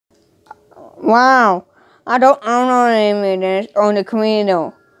Wow. I don't own any on the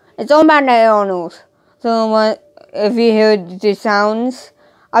Camino. It's owned by the owners. So if you hear the sounds,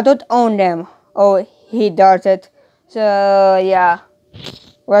 I don't own them. Oh, he does it. So yeah,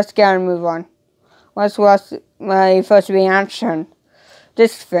 let's get and move on. What's my first reaction?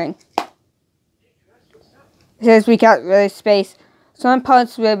 This thing. It says we got really space. Some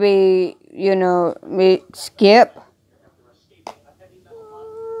parts will be, we skip.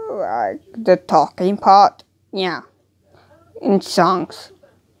 Like the talking part. Yeah. In songs.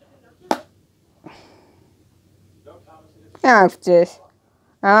 I like this.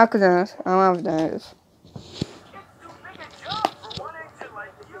 I like this. I love this.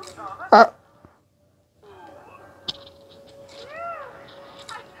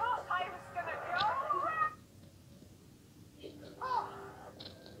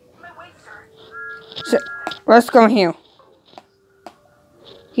 So, let's go here.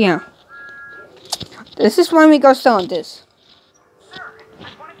 Here. This is when we go on this. Sir, I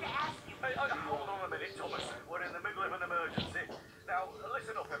wanted to ask you. Hold on a minute, Thomas. We're in the middle of an emergency. Now,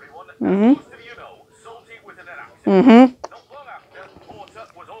 listen up, everyone. Most of you know, Salty was in an accident. Not long after, Porter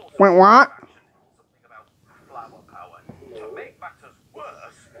was also Wait, what? Something about flower power. To make matters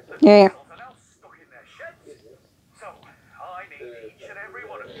worse, the Yeah. vehicles are now stuck in their sheds. So, I need each and every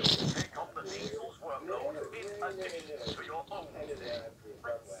one of you to take up the diesel's workload in addition to your own.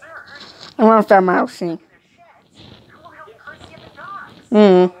 But, sir, I love that mouse scene.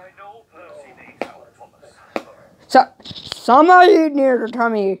 So, somebody near to tell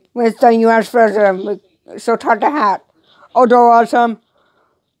me with the U.S. president so tied the hat. Although awesome,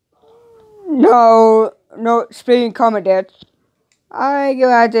 no speaking comment. I go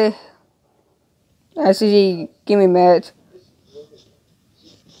out to actually give me a minute.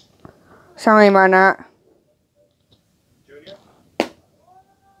 Sorry about that.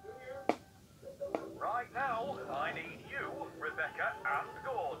 Right now, I need you, Rebecca and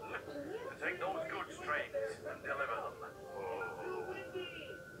Gordon, to take those goods trains and deliver them.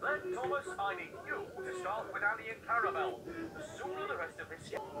 Then, Thomas, I need you to start with Annie and Caramel. The sooner the rest of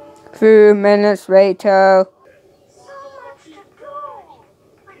this... Few minutes later. So much to do.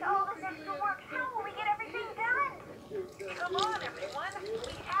 With all this extra work, how will we get everything done? Come on, everyone.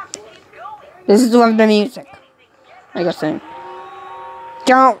 We have to keep going. This is one of the music. Like I said.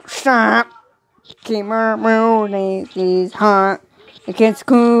 Don't stop. Keep our moving. It's hot. It gets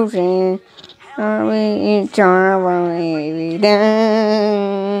cruising. We enjoy our way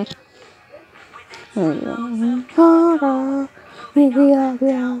down. We are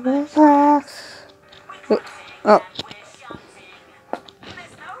the facts. Oh.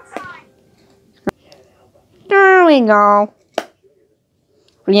 There we go.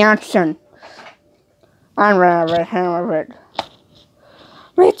 Reaction. I'm rather hell of it.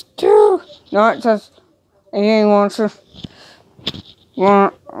 Me too. No, it says he wants to.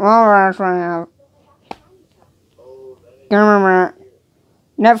 Well, that's right now. Remember,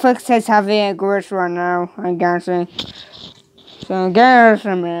 Netflix is having a glitch right now, I'm guessing. So give us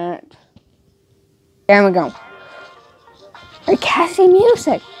a minute. There we go. I can't see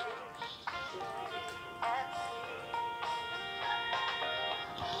music.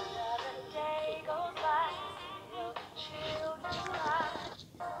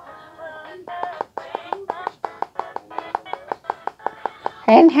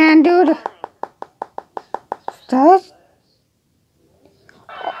 And handled stuff.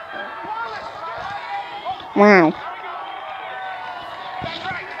 Wow.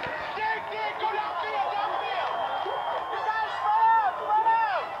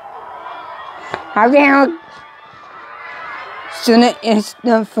 How the hell? Student is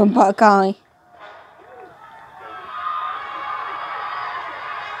the football guy.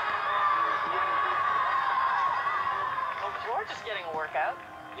 Well, George is getting a workout.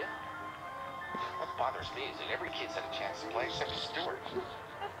 Yeah. What bothers me is that every kid's had a chance to play except Stuart.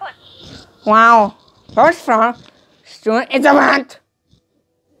 Wow. First off, Stuart is a rat.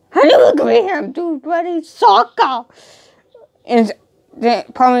 How do you agree him to bloody soccer? And they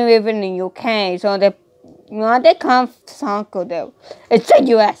probably live in the UK, so they can't soccer though. It's the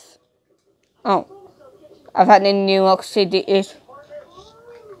US. Oh. I've had in New York City is.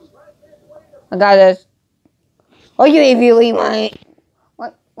 I got this. Oh, you really want?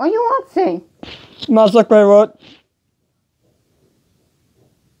 What are you watching? Smells like my what?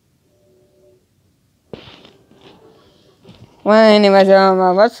 Well, anyways,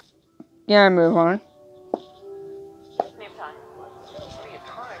 let's move on. We have time. We have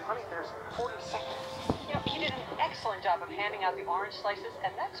time, honey. There's 40 seconds. You know, he did an excellent job of handing out the orange slices,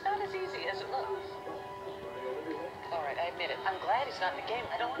 and that's not as easy as it looks. All right, I admit it. I'm glad he's not in the game.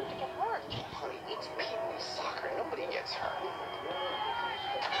 I don't want him to get hurt. Honey, it's people soccer. Nobody gets hurt.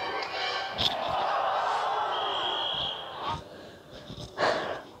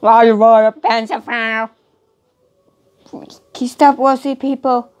 Volleyball, pencil. Can you stop watching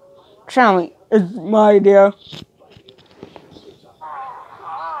people? Tell me, it's my idea. Are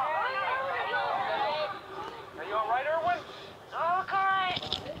you alright, Erwin? Okay.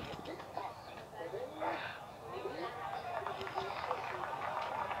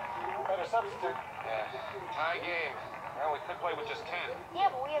 Better substitute. Yeah. Tie game. Well, we could play with just 10. Yeah,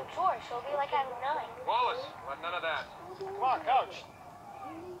 but we have George, so it'll be like having 9. Wallace, want none of that. Come on, coach.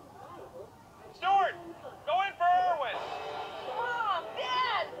 Stewart, go in for Erwin. Mom,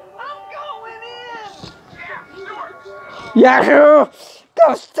 Dad, I'm going in. Yeah, Stewart. Yahoo!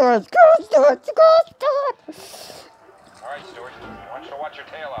 Go Stuart! Go Stuart! Go Stuart! All right, Stewart. I want you to watch your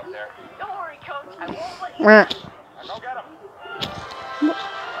tail out there. Don't worry, Coach. I won't let you. Mwah. Now go get him.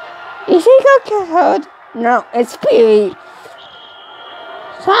 Is he gonna get hurt? No, it's Pee-wee.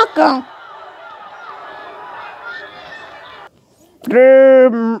 Soccer.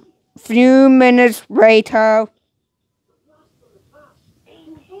 Few minutes later.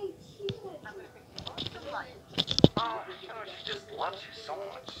 Oh, she just loves you so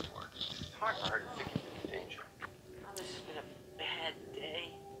much, Stuart. It's hard for her to think you're in danger. Oh, this has been a bad day.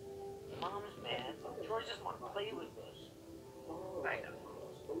 Mom's mad. George doesn't want to play with us. I know.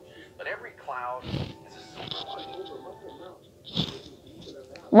 But every cloud is a silver lining.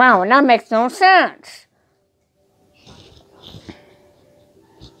 Wow, that makes no sense.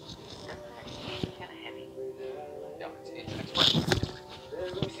 Kind of heavy. No, it's expression.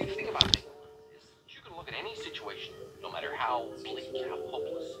 You see, the thing about it is you can look at any situation, no matter how bleak, how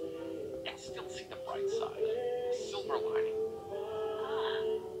hopeless, and still see the bright side. The silver lining.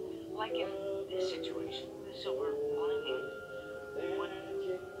 Like in this situation, the silver lining would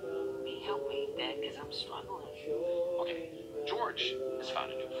be help me, Dad, because I'm struggling. Okay, George has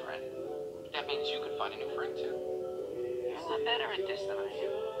found a new friend. That means you can find a new friend too. You're a lot better at this than I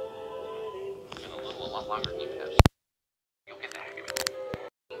am. Been a lot longer than you have. You'll get the hang of it.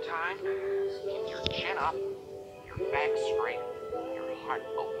 Meantime, keep your chin up, your back straight, your heart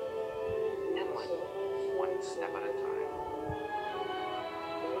open. And live one step at a time.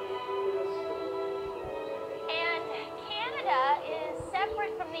 And Canada is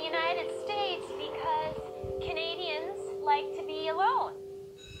separate from the United States because Canadians like to be alone.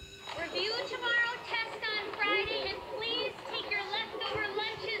 Review tomorrow, test on Friday, and please take your leftover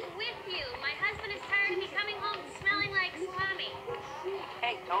lunches with you. My husband is tired of me coming home smelling like salami.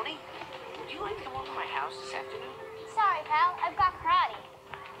 Hey, Tony, would you like to come over to my house this afternoon? Sorry, pal, I've got karate.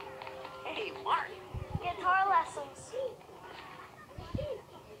 Hey, Mark. Guitar lessons.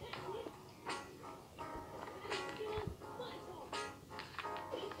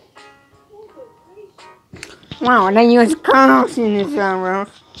 Wow, and then you use cars in this genre.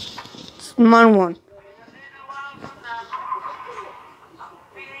 Small one.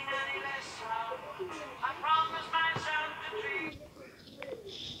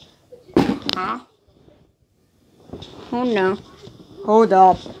 Huh? Oh no. Hold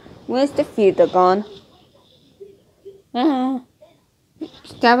up. Where's the filter gone?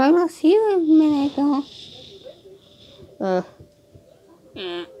 Stop, I was here a minute ago.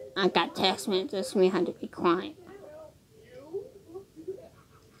 I got text messages, we had to be quiet.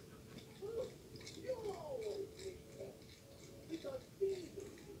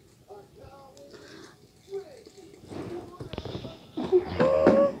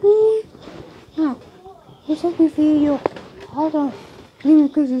 Oh, what's up with video? Hold on.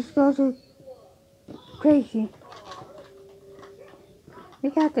 Because this goes crazy. We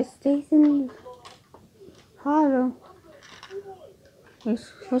got the station. Hello.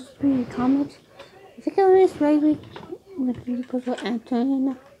 It's supposed to be comments. I think on this way we because we're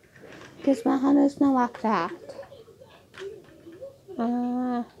entering. Because my hand is not like that.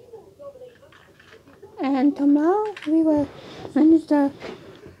 And tomorrow we will finish the.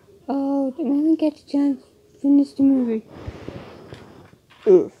 Oh, when we get the chance, finish the movie.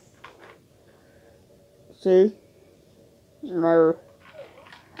 Oof. See? No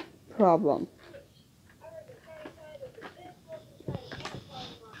problem.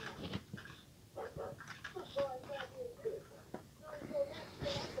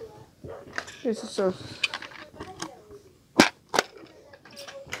 This is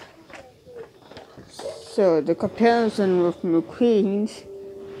so the comparison with McQueen's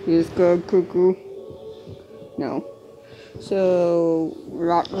is good cuckoo. No. So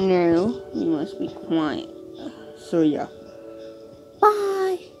right now you must be quiet. So yeah.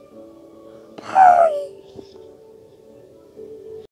 Bye. Bye.